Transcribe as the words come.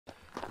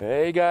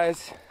Hey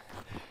guys,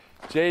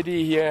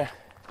 JD here.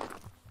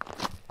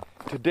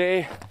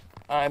 Today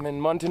I'm in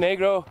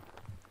Montenegro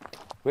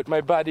with my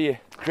buddy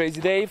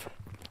Crazy Dave,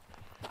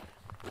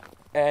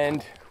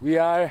 and we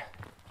are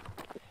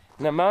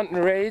in a mountain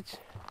range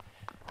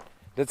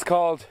that's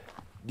called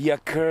the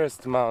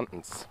Accursed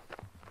Mountains.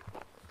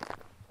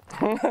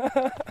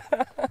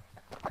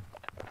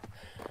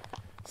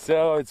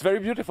 So it's very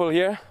beautiful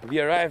here.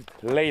 We arrived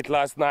late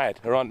last night,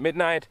 around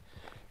midnight,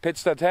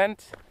 pitched a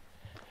tent,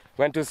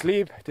 went to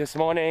sleep this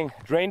morning,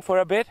 drained for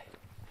a bit,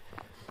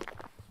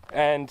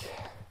 and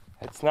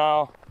it's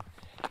now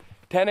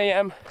 10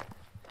 a.m.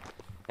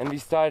 and we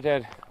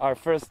started our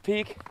first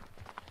peak.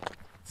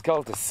 It's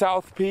called the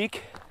South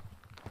Peak.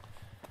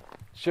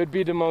 Should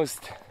be the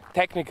most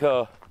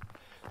technical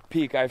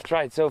peak I've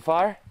tried so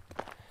far.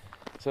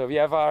 So we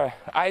have our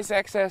ice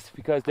access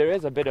because there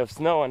is a bit of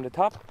snow on the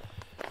top.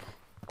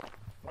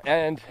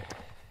 And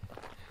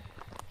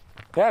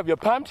yeah, we're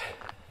pumped.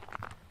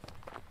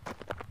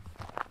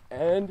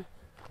 And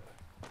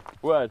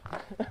what?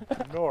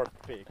 North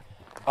Peak.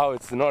 Oh,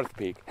 it's the North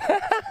Peak.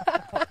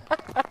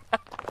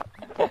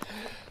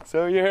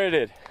 So you heard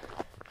it.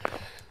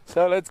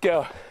 So let's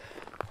go.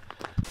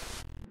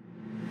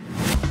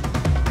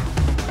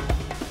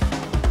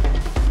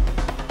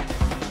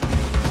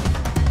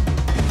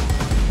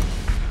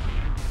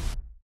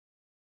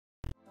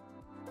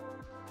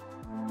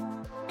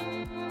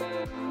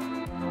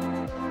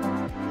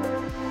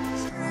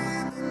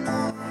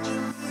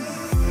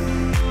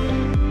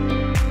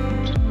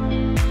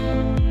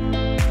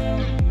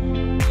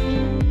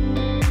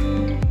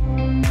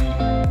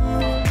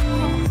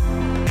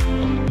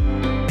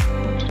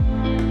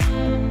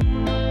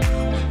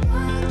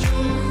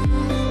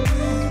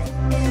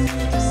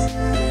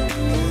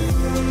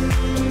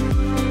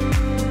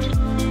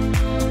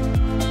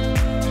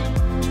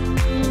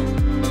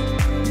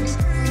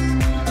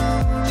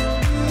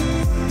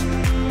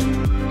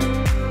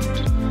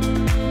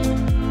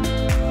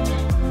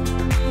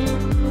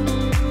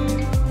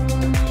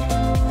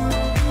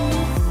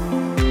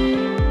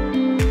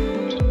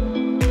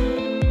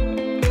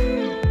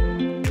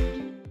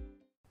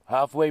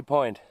 Halfway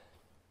point.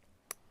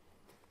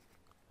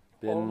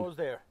 Almost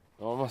there.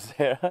 Almost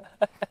there.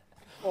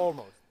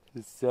 Almost.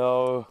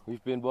 So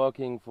we've been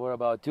walking for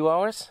about 2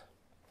 hours.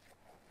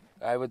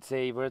 I would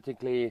say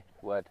vertically,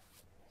 what,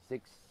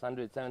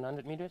 600,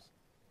 700 meters?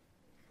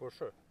 For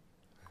sure.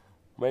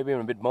 Maybe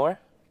a bit more.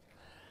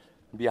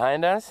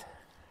 Behind us,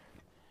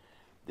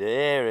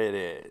 there it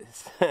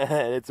is.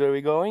 That's where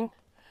we're going.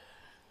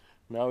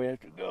 Now we have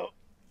to go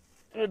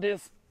through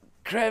this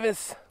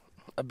crevice,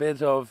 a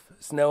bit of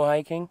snow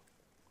hiking,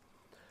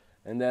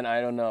 and then I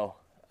don't know.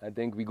 I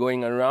think we're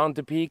going around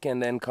the peak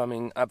and then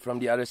coming up from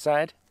the other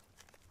side.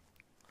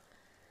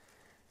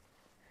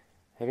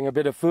 Having a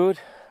bit of food,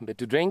 a bit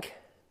to drink.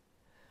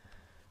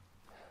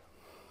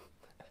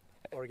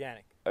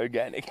 Organic.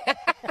 Organic.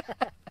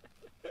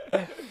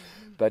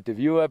 But the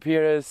view up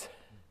here is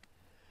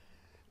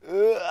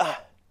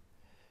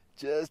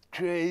just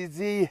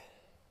crazy.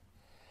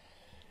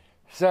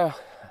 So,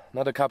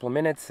 another couple of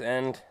minutes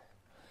and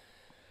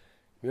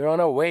we're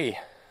on our way.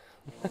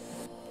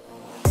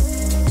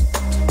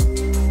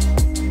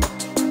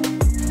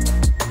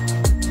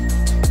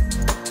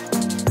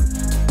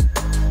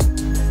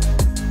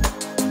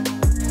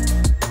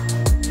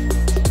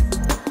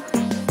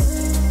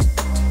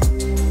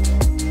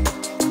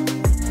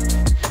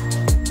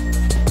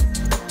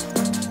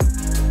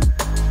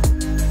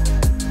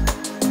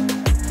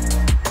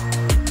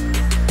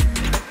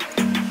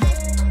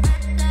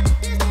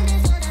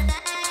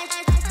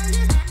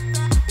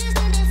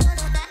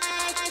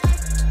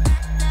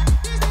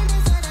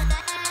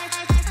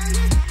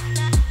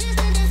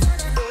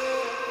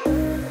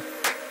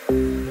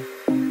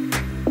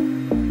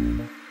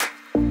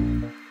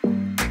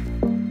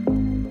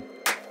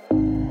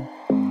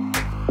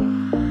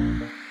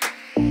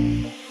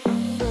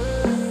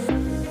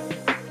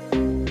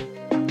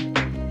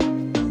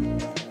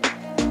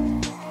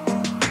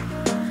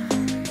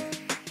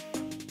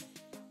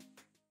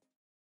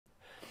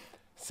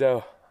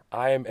 So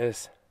I'm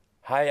as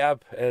high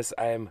up as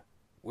I'm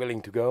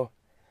willing to go.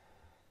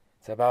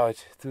 It's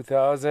about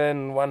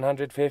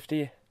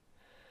 2,150,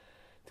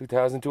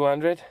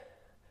 2,200.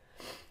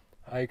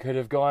 I could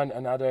have gone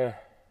another,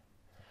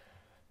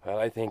 well,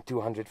 I think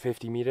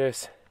 250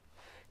 meters.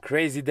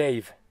 Crazy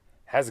Dave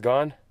has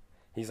gone.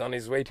 He's on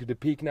his way to the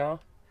peak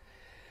now.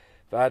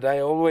 But I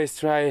always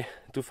try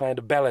to find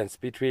a balance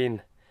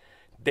between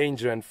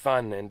danger and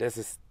fun, and this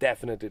is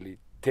definitely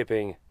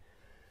tipping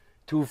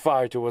too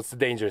far towards the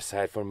danger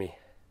side for me.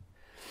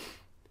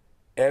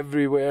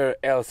 Everywhere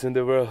else in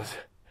the world,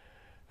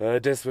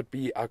 this would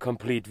be a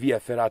complete Via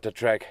Ferrata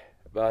track,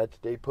 but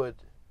they put,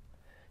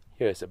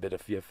 here's a bit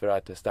of Via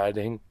Ferrata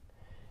starting,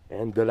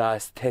 and the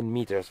last 10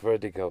 meters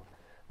vertical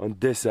on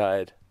this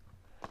side.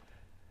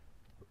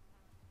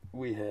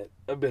 We had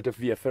a bit of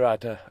Via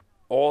Ferrata.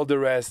 All the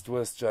rest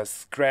was just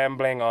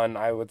scrambling on,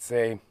 I would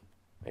say,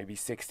 maybe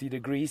 60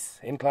 degrees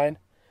incline.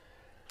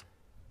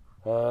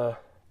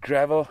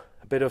 gravel,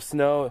 a bit of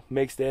snow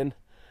mixed in.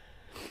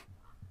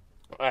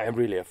 I am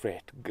really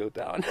afraid to go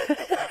down.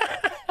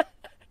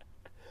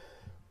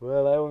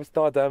 Well, I always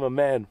thought I'm a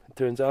man.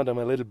 Turns out I'm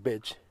a little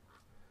bitch.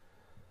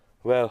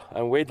 Well,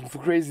 I'm waiting for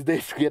Crazy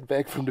Dave to get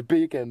back from the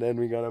peak, and then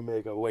we're gonna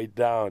make our way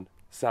down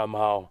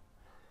somehow.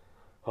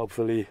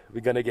 Hopefully,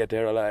 we're gonna get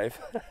there alive.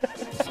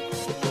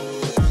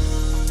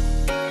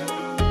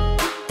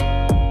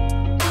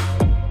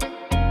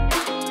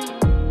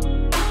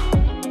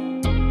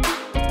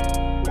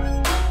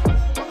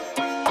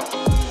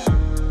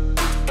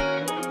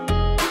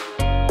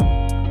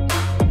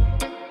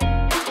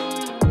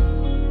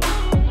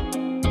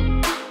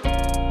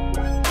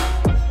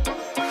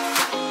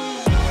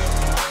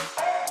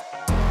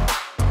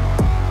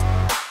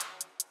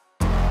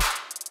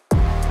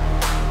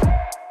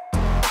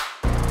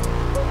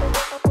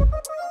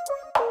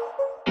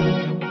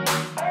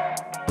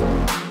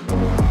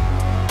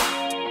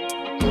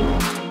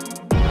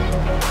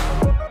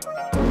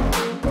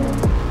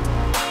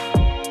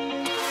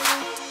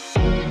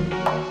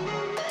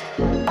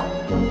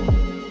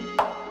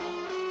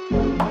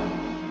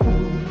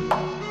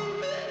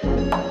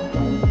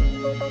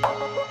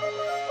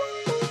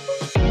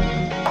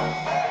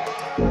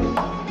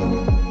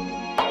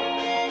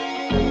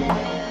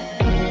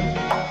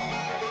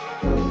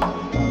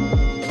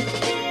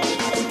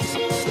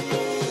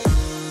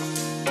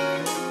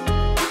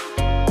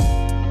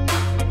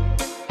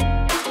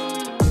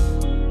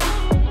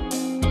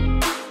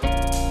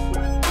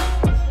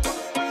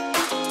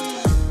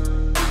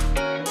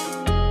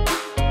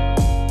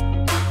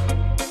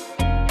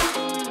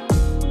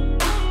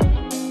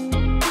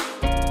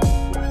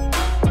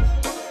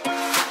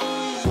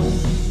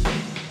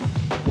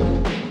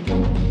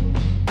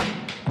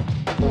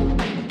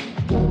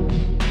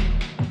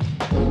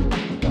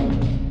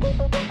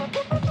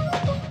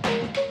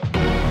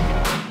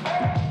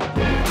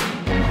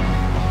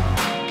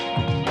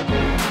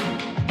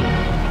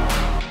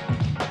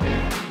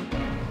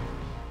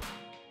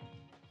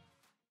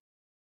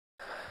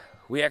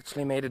 We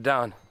actually made it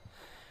down,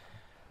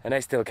 and I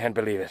still can't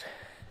believe it.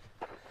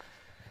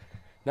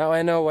 Now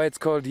I know why it's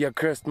called the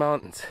Accursed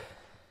Mountains.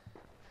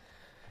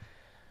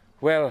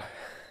 Well,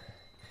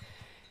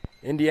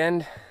 in the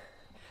end,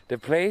 the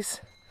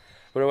place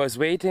where I was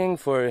waiting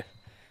for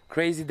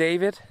Crazy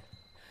David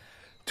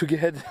to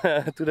get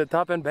to the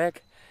top and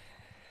back,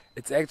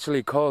 it's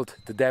actually called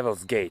the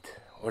Devil's Gate,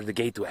 or the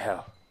Gate to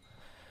Hell.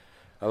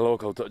 A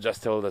local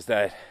just told us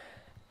that.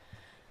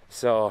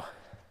 So,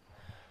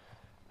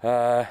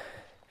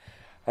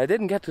 I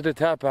didn't get to the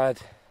top,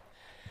 but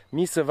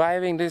me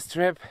surviving this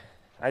trip,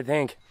 I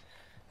think,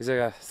 is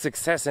a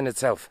success in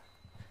itself.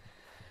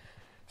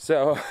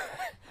 So,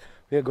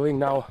 we are going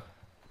now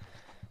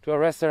to a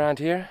restaurant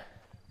here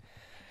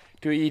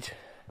to eat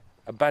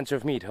a bunch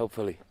of meat,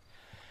 hopefully.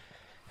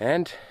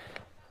 And,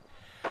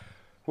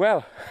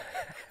 well,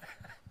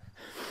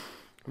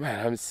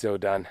 man, I'm so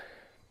done.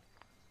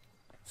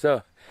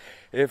 So,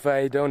 if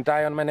I don't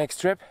die on my next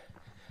trip,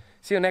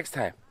 see you next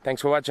time.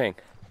 Thanks for watching.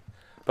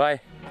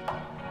 Bye.